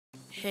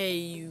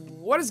Hey,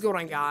 what is going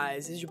on,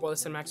 guys? This is your boy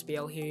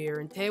TheCinemaXBL here,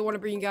 and today I want to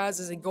bring you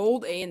guys is a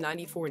gold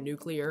AN-94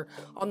 nuclear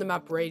on the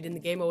map raid in the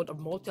game mode of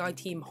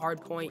multi-team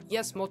hardpoint.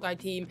 Yes,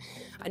 multi-team.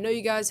 I know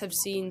you guys have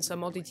seen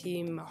some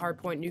multi-team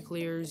hardpoint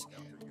nuclears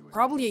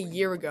probably a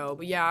year ago,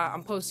 but yeah,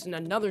 I'm posting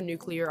another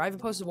nuclear. I haven't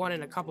posted one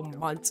in a couple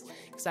months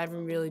because I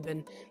haven't really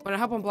been. When I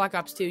hop on Black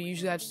Ops 2,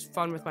 usually I have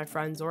fun with my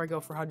friends or I go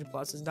for 100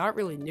 plus. It's not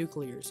really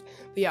nuclears,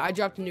 but yeah, I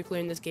dropped a nuclear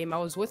in this game. I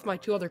was with my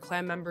two other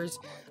clan members,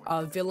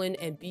 Villain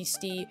and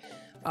Beastie.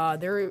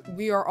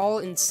 We are all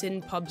in Sin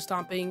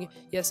PUBSTOMPING.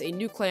 Yes, a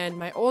new clan.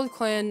 My old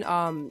clan,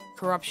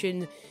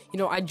 Corruption. You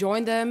know, I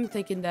joined them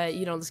thinking that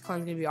this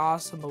clan's gonna be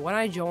awesome, but when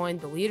I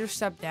joined, the leader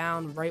stepped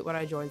down right when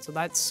I joined, so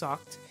that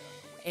sucked.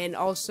 And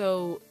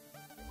also,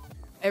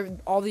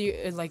 all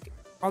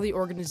the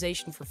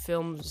organization for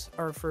films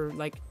or for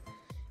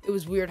it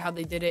was weird how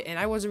they did it, and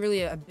I wasn't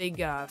really a big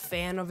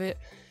fan of it.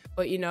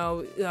 But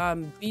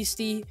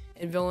Beastie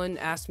and Villain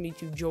asked me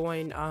to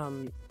join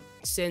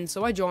Sin,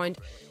 so I joined.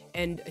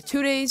 And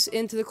 2 days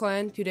into the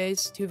clan, 2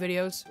 days, 2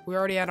 videos, we're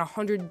already at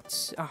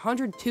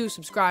 102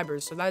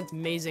 subscribers. So that's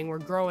amazing. We're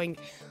growing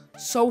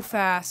so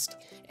fast,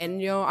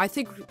 and I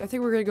think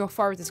we're gonna go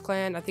far with this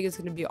clan. I think it's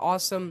gonna be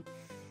awesome.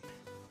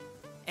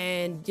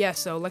 And yeah,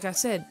 so like I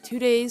said, 2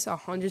 days,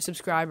 100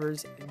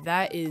 subscribers.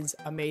 That is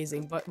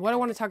amazing. But what I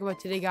want to talk about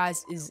today,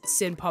 guys, is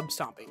Sin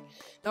PUBSTOMPING.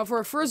 Now, for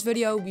our first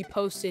video, we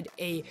posted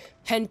a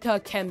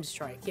Penta Chem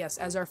Strike. Yes,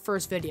 as our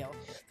first video.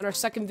 Then our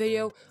second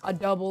video, a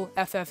double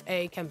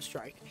FFA Chem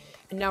Strike.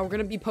 And now we're going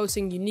to be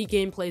posting unique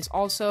gameplays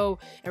also.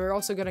 And we're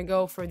also going to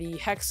go for the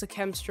Hexa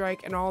Chem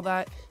Strike and all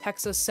that.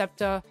 Hexa,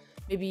 Septa,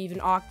 maybe even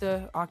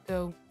Octa.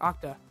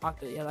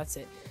 Yeah, that's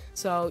it.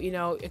 So,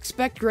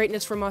 expect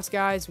greatness from us,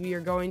 guys. We are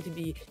going to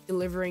be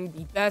delivering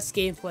the best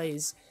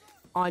gameplays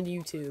on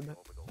YouTube.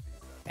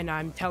 And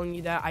I'm telling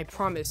you that. I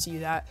promise you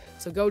that.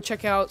 So go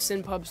check out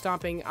Sin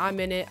PUBSTOMPING.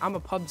 I'm in it. I'm a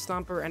pub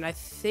stomper, and I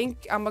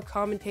think I'm a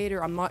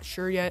commentator. I'm not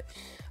sure yet.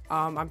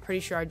 I'm pretty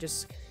sure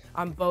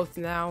I'm both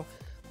now.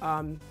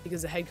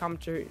 Because the head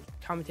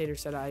commentator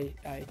said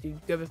I do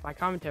good with my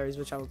commentaries,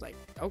 which I was like,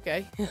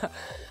 okay.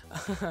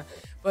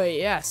 But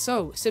yeah,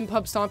 so Sin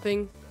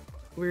PUBSTOMPING,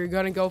 we're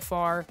gonna go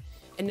far.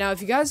 And now,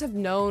 if you guys have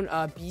known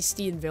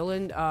Beastie and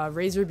Villain,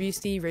 Razor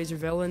Beastie, Razor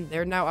Villain,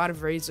 they're now out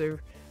of Razor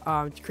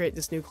to create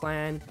this new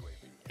clan.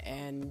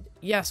 And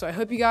yeah, so I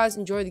hope you guys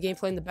enjoy the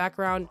gameplay in the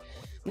background.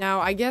 Now,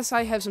 I guess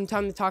I have some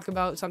time to talk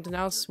about something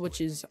else, which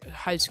is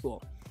high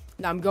school.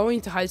 Now, I'm going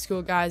to high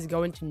school, guys,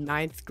 going to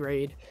 9th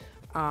grade.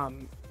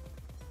 And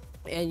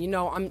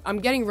I'm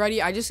getting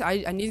ready. I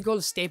need to go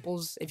to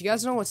Staples. If you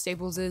guys know what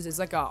Staples is, it's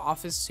like a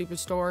office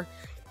superstore.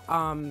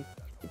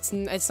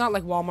 It's not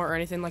like Walmart or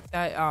anything like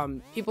that.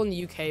 People in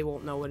the UK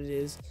won't know what it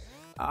is.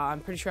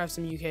 I'm pretty sure I have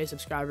some UK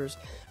subscribers.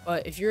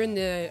 But if you're in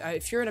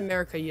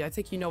America, I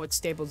think you know what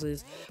Staples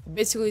is.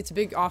 Basically, it's a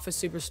big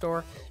office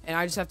superstore, and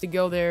I just have to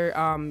go there,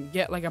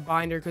 get like a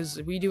binder,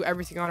 because we do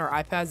everything on our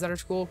iPads at our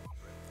school.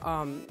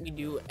 We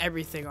do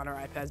everything on our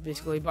iPads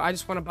basically, but I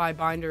just want to buy a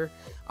binder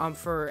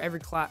for every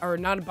class, or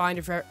not a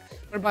binder for.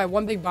 I'm gonna buy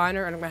one big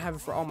binder, and I'm gonna have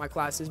it for all my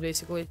classes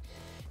basically.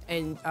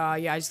 And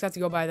yeah, I just have to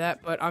go buy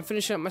that. But I'm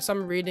finishing up my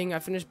summer reading. I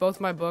finished both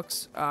my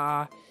books.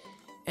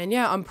 And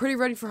yeah, I'm pretty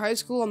ready for high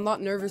school. I'm not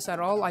nervous at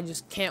all. I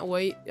just can't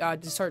wait to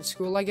start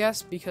school, I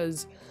guess,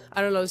 because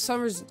I don't know.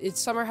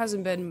 Summer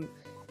hasn't been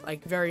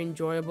like very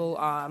enjoyable.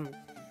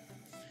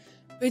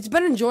 It's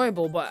been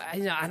enjoyable, but I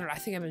don't know, I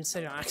think I've been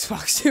sitting on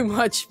Xbox too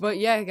much. But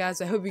yeah,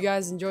 guys, I hope you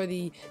guys enjoy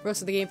the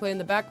rest of the gameplay in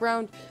the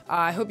background.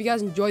 I hope you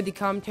guys enjoyed the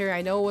commentary.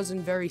 I know it wasn't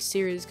very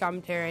serious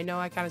commentary. I know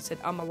I kind of said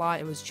a lot.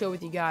 It was chill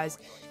with you guys.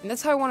 And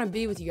that's how I want to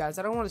be with you guys.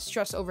 I don't want to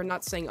stress over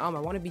not saying I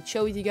want to be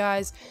chill with you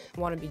guys. I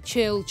want to be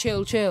chill.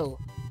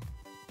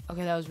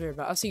 Okay, that was weird,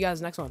 but I'll see you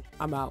guys next one.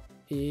 I'm out.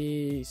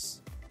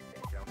 Peace.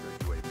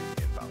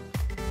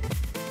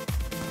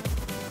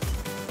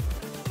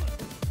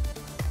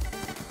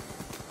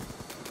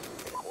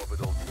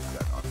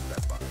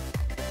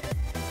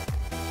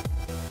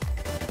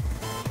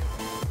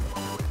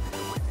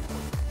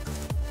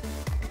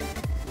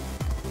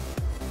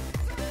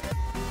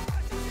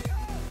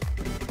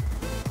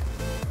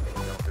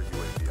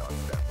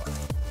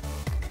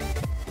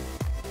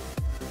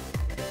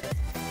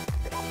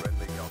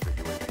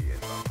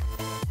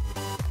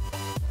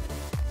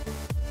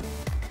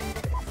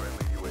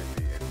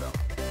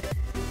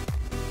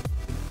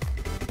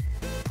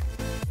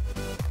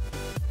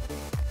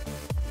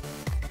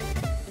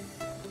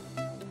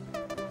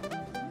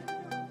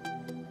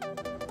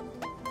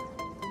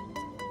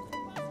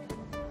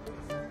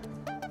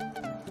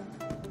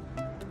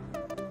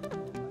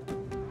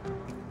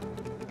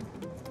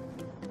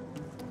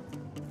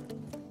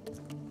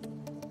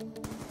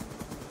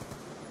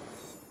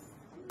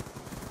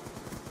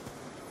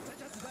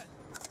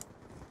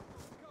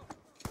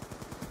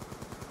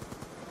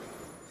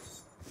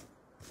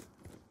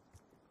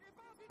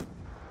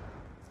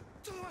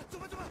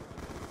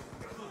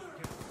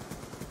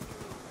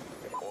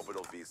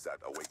 Orbital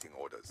VSAT awaiting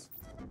orders.